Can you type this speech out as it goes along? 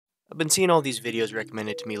I've been seeing all these videos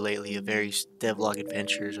recommended to me lately of various devlog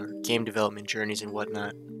adventures or game development journeys and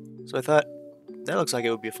whatnot. So I thought, that looks like it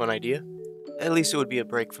would be a fun idea. At least it would be a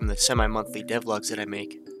break from the semi-monthly devlogs that I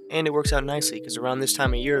make. And it works out nicely because around this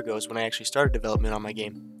time a year ago is when I actually started development on my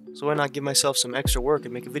game. So why not give myself some extra work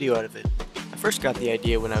and make a video out of it? I first got the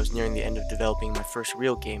idea when I was nearing the end of developing my first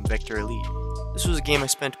real game, Vector Elite. This was a game I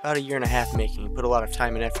spent about a year and a half making and put a lot of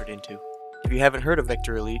time and effort into. If you haven't heard of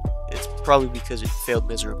Vector Elite, it's probably because it failed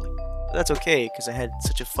miserably. But that's okay, because I had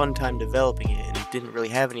such a fun time developing it and didn't really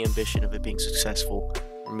have any ambition of it being successful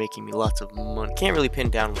or making me lots of money. Can't really pin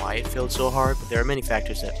down why it failed so hard, but there are many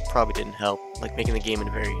factors that probably didn't help, like making the game in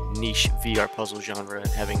a very niche VR puzzle genre and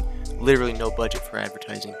having literally no budget for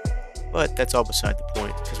advertising. But that's all beside the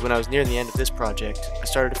point, because when I was near the end of this project, I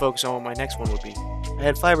started to focus on what my next one would be. I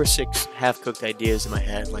had 5 or 6 half-cooked ideas in my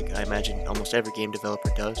head, like I imagine almost every game developer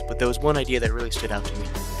does, but there was one idea that really stood out to me.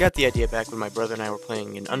 I got the idea back when my brother and I were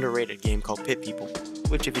playing an underrated game called Pit People,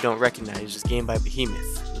 which, if you don't recognize, is a game by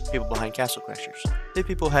Behemoth, the people behind Castle Crashers. Pit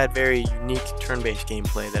People had very unique turn-based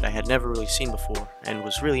gameplay that I had never really seen before, and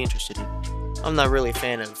was really interested in. I'm not really a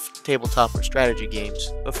fan of tabletop or strategy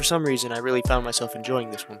games, but for some reason I really found myself enjoying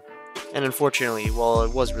this one. And unfortunately, while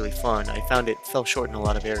it was really fun, I found it fell short in a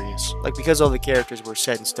lot of areas. Like, because all the characters were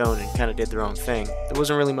set in stone and kinda did their own thing, there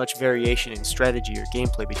wasn't really much variation in strategy or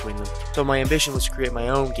gameplay between them. So my ambition was to create my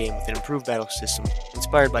own game with an improved battle system,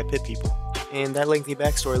 inspired by Pit People. And that lengthy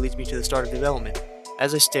backstory leads me to the start of development.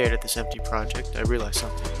 As I stared at this empty project, I realized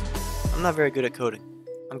something. I'm not very good at coding.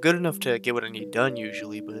 I'm good enough to get what I need done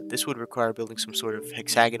usually, but this would require building some sort of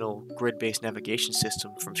hexagonal, grid-based navigation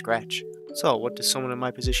system from scratch. So, what does someone in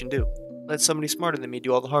my position do? Let somebody smarter than me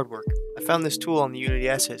do all the hard work. I found this tool on the Unity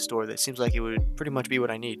Asset Store that seems like it would pretty much be what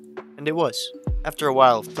I need. And it was. After a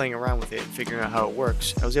while of playing around with it and figuring out how it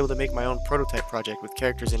works, I was able to make my own prototype project with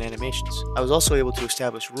characters and animations. I was also able to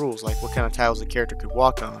establish rules like what kind of tiles the character could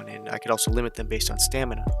walk on, and I could also limit them based on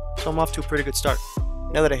stamina. So I'm off to a pretty good start.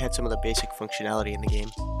 Now that I had some of the basic functionality in the game,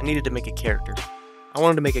 I needed to make a character. I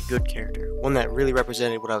wanted to make a good character, one that really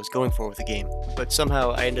represented what I was going for with the game, but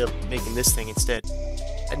somehow I ended up making this thing instead.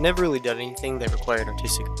 I'd never really done anything that required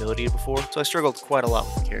artistic ability before, so I struggled quite a lot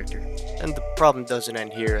with the character. And the problem doesn't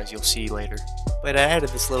end here, as you'll see later. But I added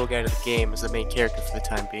this little guy to the game as the main character for the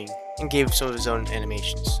time being, and gave him some of his own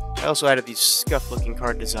animations. I also added these scuffed-looking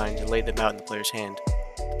card designs and laid them out in the player's hand.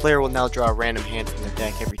 The player will now draw a random hand from their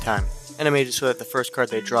deck every time, and I made it so that the first card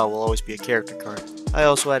they draw will always be a character card. I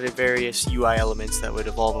also added various UI elements that would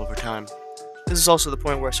evolve over time. This is also the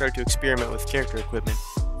point where I started to experiment with character equipment.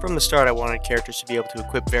 From the start, I wanted characters to be able to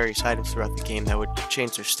equip various items throughout the game that would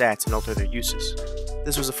change their stats and alter their uses.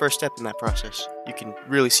 This was the first step in that process. You can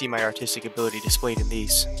really see my artistic ability displayed in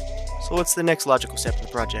these. So what's the next logical step in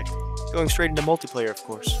the project? Going straight into multiplayer, of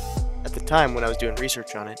course. At the time, when I was doing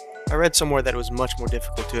research on it, I read somewhere that it was much more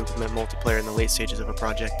difficult to implement multiplayer in the late stages of a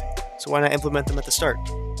project. So why not implement them at the start?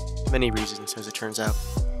 Many reasons, as it turns out.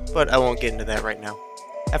 But I won't get into that right now.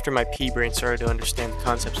 After my pea-brain started to understand the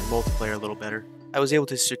concepts of multiplayer a little better, I was able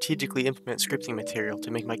to strategically implement scripting material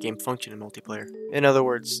to make my game function in multiplayer. In other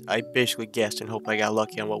words, I basically guessed and hoped I got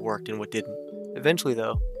lucky on what worked and what didn't. Eventually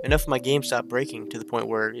though, enough of my game stopped breaking to the point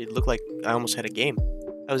where it looked like I almost had a game.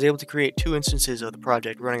 I was able to create 2 instances of the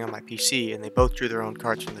project running on my PC, and they both drew their own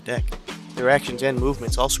cards from the deck. Their actions and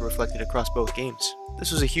movements also reflected across both games.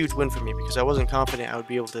 This was a huge win for me because I wasn't confident I would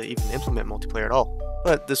be able to even implement multiplayer at all.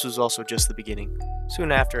 But this was also just the beginning.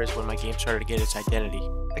 Soon after is when my game started to get its identity.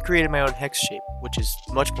 I created my own hex shape, which is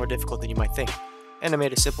much more difficult than you might think. And I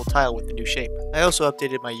made a simple tile with the new shape. I also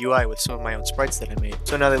updated my UI with some of my own sprites that I made,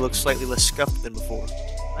 so now they look slightly less scuffed than before.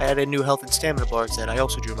 I added new health and stamina bars that I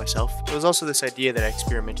also drew myself. There was also this idea that I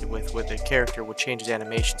experimented with where the character would change his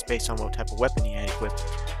animations based on what type of weapon he had equipped.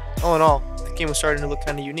 All in all, the game was starting to look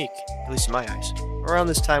kinda unique, at least in my eyes. Around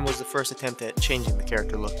this time was the first attempt at changing the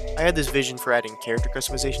character look. I had this vision for adding character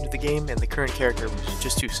customization to the game, and the current character was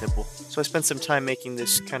just too simple. So I spent some time making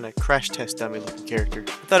this kinda crash test dummy looking character.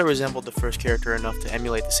 I thought it resembled the first character enough to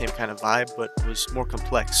emulate the same kind of vibe, but was more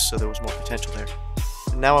complex, so there was more potential there.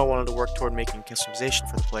 And now I wanted to work toward making customization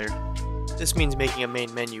for the player. This means making a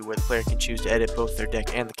main menu where the player can choose to edit both their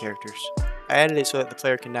deck and the characters. I added it so that the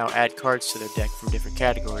player can now add cards to their deck from different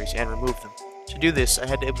categories and remove them. To do this, I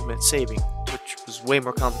had to implement saving, which was way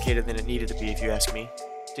more complicated than it needed to be if you ask me.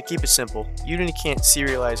 To keep it simple, Unity can't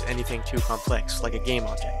serialize anything too complex, like a game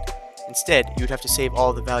object. Instead, you would have to save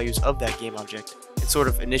all the values of that game object, and sort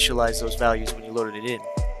of initialize those values when you loaded it in.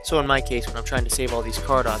 So in my case, when I'm trying to save all these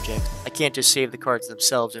card objects, I can't just save the cards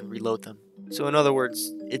themselves and reload them. So in other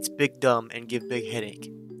words, it's big dumb and give big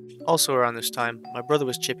headache. Also around this time, my brother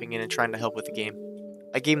was chipping in and trying to help with the game.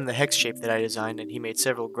 I gave him the hex shape that I designed, and he made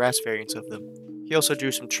several grass variants of them. He also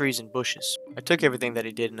drew some trees and bushes. I took everything that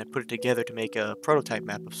he did and I put it together to make a prototype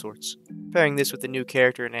map of sorts. Pairing this with the new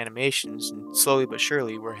character and animations, and slowly but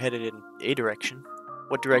surely we're headed in a direction.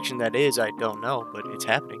 What direction that is, I don't know, but it's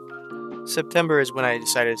happening. September is when I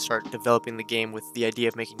decided to start developing the game with the idea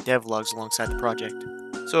of making devlogs alongside the project.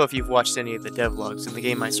 So if you've watched any of the devlogs, then the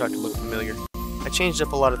game might start to look familiar. I changed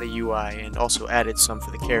up a lot of the UI and also added some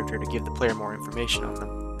for the character to give the player more information on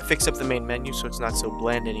them. I fixed up the main menu so it's not so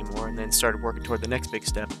bland anymore, and then started working toward the next big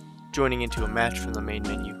step, joining into a match from the main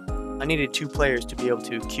menu. I needed 2 players to be able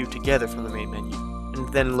to queue together from the main menu,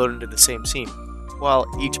 and then load into the same scene, while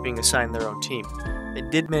each being assigned their own team. I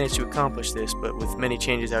did manage to accomplish this, but with many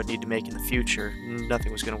changes I would need to make in the future,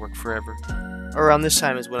 nothing was going to work forever. Around this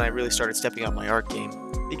time is when I really started stepping up my art game.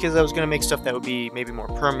 Because I was going to make stuff that would be maybe more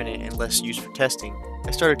permanent and less used for testing,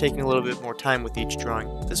 I started taking a little bit more time with each drawing.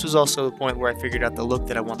 This was also the point where I figured out the look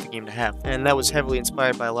that I want the game to have, and that was heavily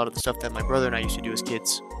inspired by a lot of the stuff that my brother and I used to do as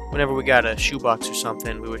kids. Whenever we got a shoebox or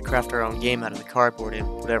something, we would craft our own game out of the cardboard and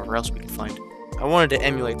whatever else we could find. I wanted to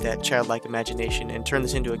emulate that childlike imagination and turn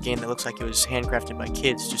this into a game that looks like it was handcrafted by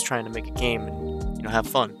kids just trying to make a game and, have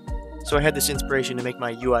fun. So I had this inspiration to make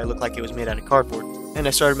my UI look like it was made out of cardboard, and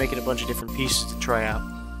I started making a bunch of different pieces to try out.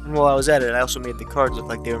 And while I was at it, I also made the cards look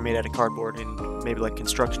like they were made out of cardboard and maybe like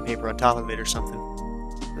construction paper on top of it or something.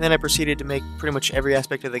 And then I proceeded to make pretty much every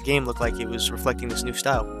aspect of the game look like it was reflecting this new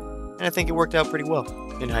style. And I think it worked out pretty well.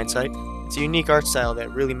 In hindsight, it's a unique art style that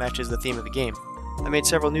really matches the theme of the game. I made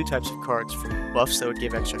several new types of cards, from buffs that would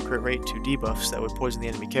give extra crit rate to debuffs that would poison the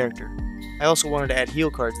enemy character. I also wanted to add heal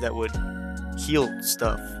cards that would heal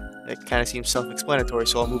stuff. That kind of seems self-explanatory,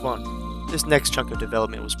 so I'll move on. This next chunk of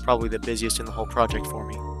development was probably the busiest in the whole project for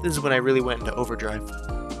me. This is when I really went into overdrive.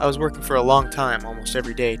 I was working for a long time, almost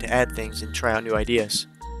every day, to add things and try out new ideas.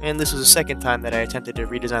 And this was the second time that I attempted to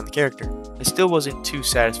redesign the character. I still wasn't too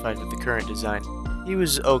satisfied with the current design. He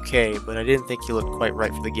was okay, but I didn't think he looked quite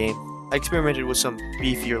right for the game. I experimented with some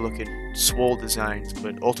beefier looking, swole designs,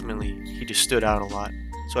 but ultimately he just stood out a lot,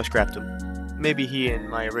 so I scrapped him. Maybe he and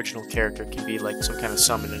my original character can be like some kind of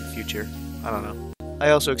summon in the future. I don't know. I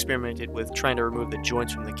also experimented with trying to remove the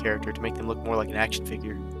joints from the character to make them look more like an action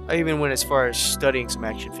figure. I even went as far as studying some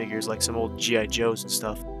action figures like some old G.I. Joes and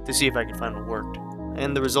stuff to see if I could find what worked.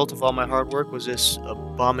 And the result of all my hard work was this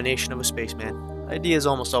abomination of a spaceman. Ideas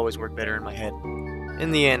almost always work better in my head.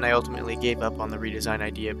 In the end, I ultimately gave up on the redesign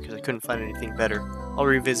idea because I couldn't find anything better. I'll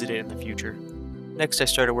revisit it in the future. Next, I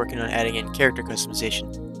started working on adding in character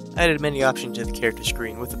customization. I added many options to the character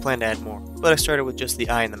screen with the plan to add more, but I started with just the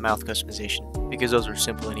eye and the mouth customization, because those were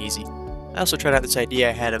simple and easy. I also tried out this idea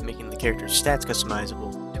I had of making the character's stats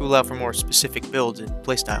customizable, to allow for more specific builds and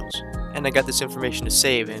playstyles, and I got this information to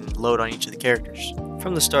save and load on each of the characters.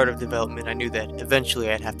 From the start of development, I knew that eventually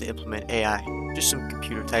I'd have to implement AI, just some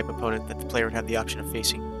computer-type opponent that the player would have the option of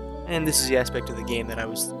facing. And this is the aspect of the game that I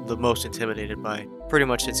was the most intimidated by, pretty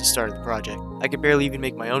much since the start of the project. I could barely even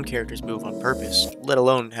make my own characters move on purpose, let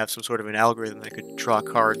alone have some sort of an algorithm that could draw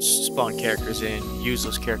cards, spawn characters in, use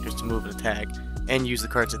those characters to move in a tag, and use the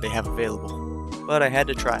cards that they have available. But I had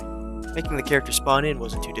to try. Making the character spawn in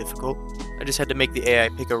wasn't too difficult. I just had to make the AI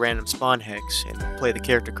pick a random spawn hex and play the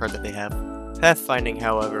character card that they have. Pathfinding,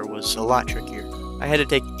 however, was a lot trickier. I had to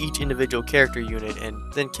take each individual character unit and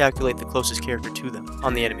then calculate the closest character to them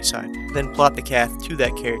on the enemy side. Then plot the path to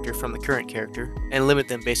that character from the current character, and limit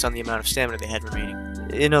them based on the amount of stamina they had remaining.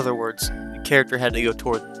 In other words, the character had to go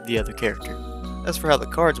toward the other character. As for how the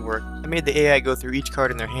cards work, I made the AI go through each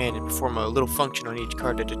card in their hand and perform a little function on each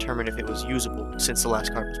card to determine if it was usable since the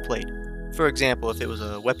last card was played. For example, if it was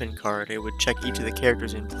a weapon card, it would check each of the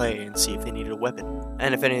characters in play and see if they needed a weapon.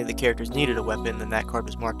 And if any of the characters needed a weapon, then that card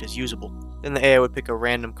was marked as usable. Then the AI would pick a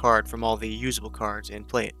random card from all the usable cards and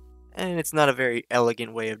play it. And it's not a very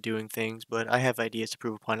elegant way of doing things, but I have ideas to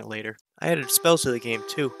prove upon it later. I added spells to the game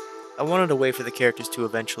too. I wanted a way for the characters to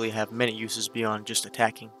eventually have many uses beyond just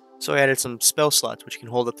attacking. So I added some spell slots which can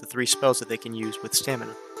hold up to 3 spells that they can use with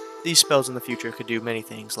stamina. These spells in the future could do many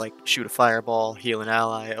things, like shoot a fireball, heal an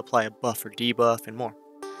ally, apply a buff or debuff, and more.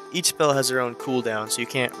 Each spell has their own cooldown, so you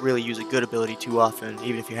can't really use a good ability too often,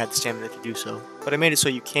 even if you had the stamina to do so. But I made it so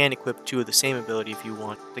you can equip 2 of the same ability if you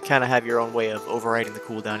want, to kinda have your own way of overriding the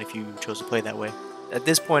cooldown if you chose to play that way. At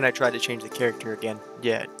this point, I tried to change the character again.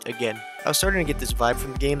 Yeah, again. I was starting to get this vibe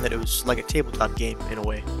from the game that it was like a tabletop game, in a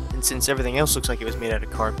way. And since everything else looks like it was made out of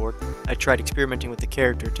cardboard, I tried experimenting with the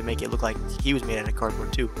character to make it look like he was made out of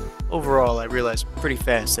cardboard too. Overall, I realized pretty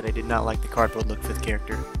fast that I did not like the cardboard look for the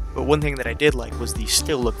character. But one thing that I did like was the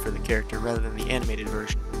still look for the character rather than the animated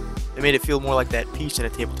version. It made it feel more like that piece in a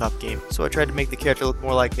tabletop game, so I tried to make the character look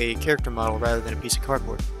more like a character model rather than a piece of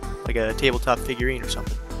cardboard, like a tabletop figurine or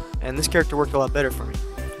something. And this character worked a lot better for me.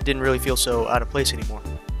 It didn't really feel so out of place anymore.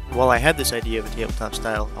 While I had this idea of a tabletop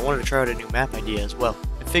style, I wanted to try out a new map idea as well.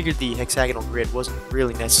 I figured the hexagonal grid wasn't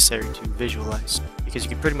really necessary to visualize, because you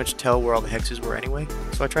could pretty much tell where all the hexes were anyway,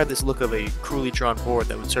 so I tried this look of a cruelly drawn board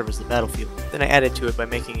that would serve as the battlefield. Then I added to it by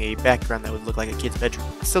making a background that would look like a kid's bedroom.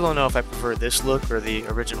 I still don't know if I prefer this look or the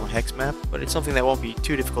original hex map, but it's something that won't be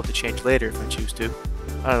too difficult to change later if I choose to.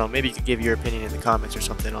 I don't know, maybe you could give your opinion in the comments or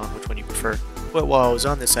something on which one you prefer. But while I was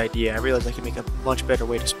on this idea, I realized I could make a much better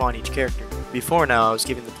way to spawn each character. Before now, I was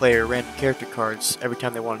giving the player random character cards every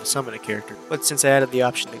time they wanted to summon a character, but since I added the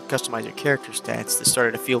option to customize your character stats, this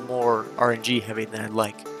started to feel more RNG heavy than I'd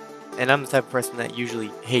like. And I'm the type of person that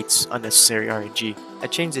usually hates unnecessary RNG. I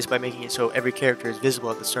changed this by making it so every character is visible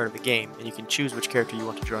at the start of the game, and you can choose which character you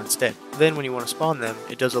want to draw instead. Then when you want to spawn them,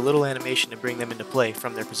 it does a little animation to bring them into play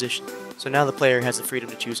from their position. So now the player has the freedom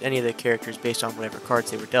to choose any of their characters based on whatever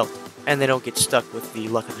cards they were dealt, and they don't get stuck with the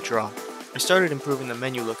luck of the draw. I started improving the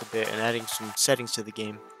menu look a bit and adding some settings to the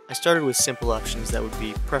game. I started with simple options that would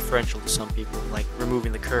be preferential to some people, like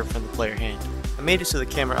removing the curve from the player hand. I made it so the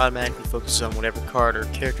camera automatically focuses on whatever card or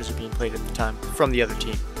characters are being played at the time from the other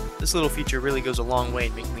team. This little feature really goes a long way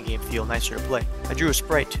in making the game feel nicer to play. I drew a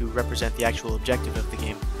sprite to represent the actual objective of the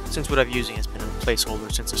game, since what I'm using has been a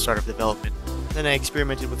placeholder since the start of development. Then I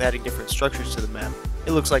experimented with adding different structures to the map.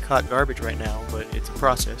 It looks like hot garbage right now, but it's a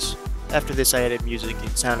process. After this, I added music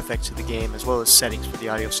and sound effects to the game, as well as settings for the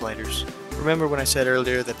audio sliders. Remember when I said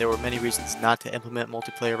earlier that there were many reasons not to implement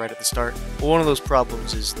multiplayer right at the start? Well, one of those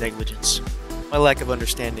problems is negligence. My lack of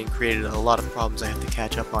understanding created a lot of problems I have to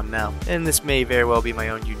catch up on now, and this may very well be my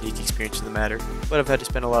own unique experience in the matter, but I've had to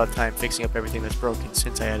spend a lot of time fixing up everything that's broken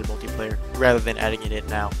since I added multiplayer, rather than adding it in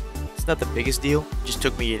now. It's not the biggest deal, it just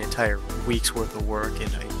took me an entire week's worth of work,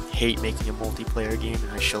 and I hate making a multiplayer game,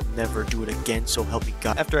 and I shall never do it again, so help me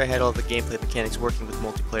God. After I had all the gameplay mechanics working with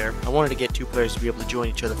multiplayer, I wanted to get two players to be able to join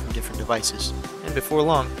each other from different devices. And before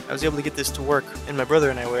long, I was able to get this to work, and my brother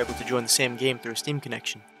and I were able to join the same game through a Steam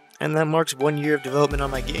connection. And that marks 1 year of development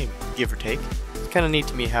on my game, give or take. It's kinda neat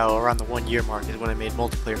to me how around the 1 year mark is when I made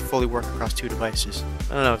multiplayer fully work across two devices.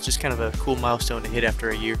 I don't know, it's just kind of a cool milestone to hit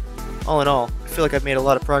after a year. All in all, I feel like I've made a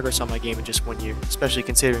lot of progress on my game in just 1 year, especially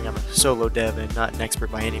considering I'm a solo dev and not an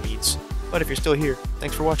expert by any means. But if you're still here,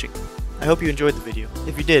 thanks for watching. I hope you enjoyed the video.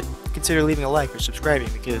 If you did, consider leaving a like or subscribing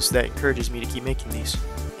because that encourages me to keep making these.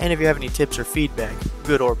 And if you have any tips or feedback,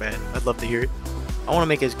 good or bad, I'd love to hear it. I want to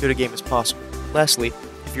make as good a game as possible. Lastly,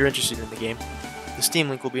 if you're interested in the game, the Steam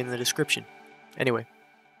link will be in the description. Anyway,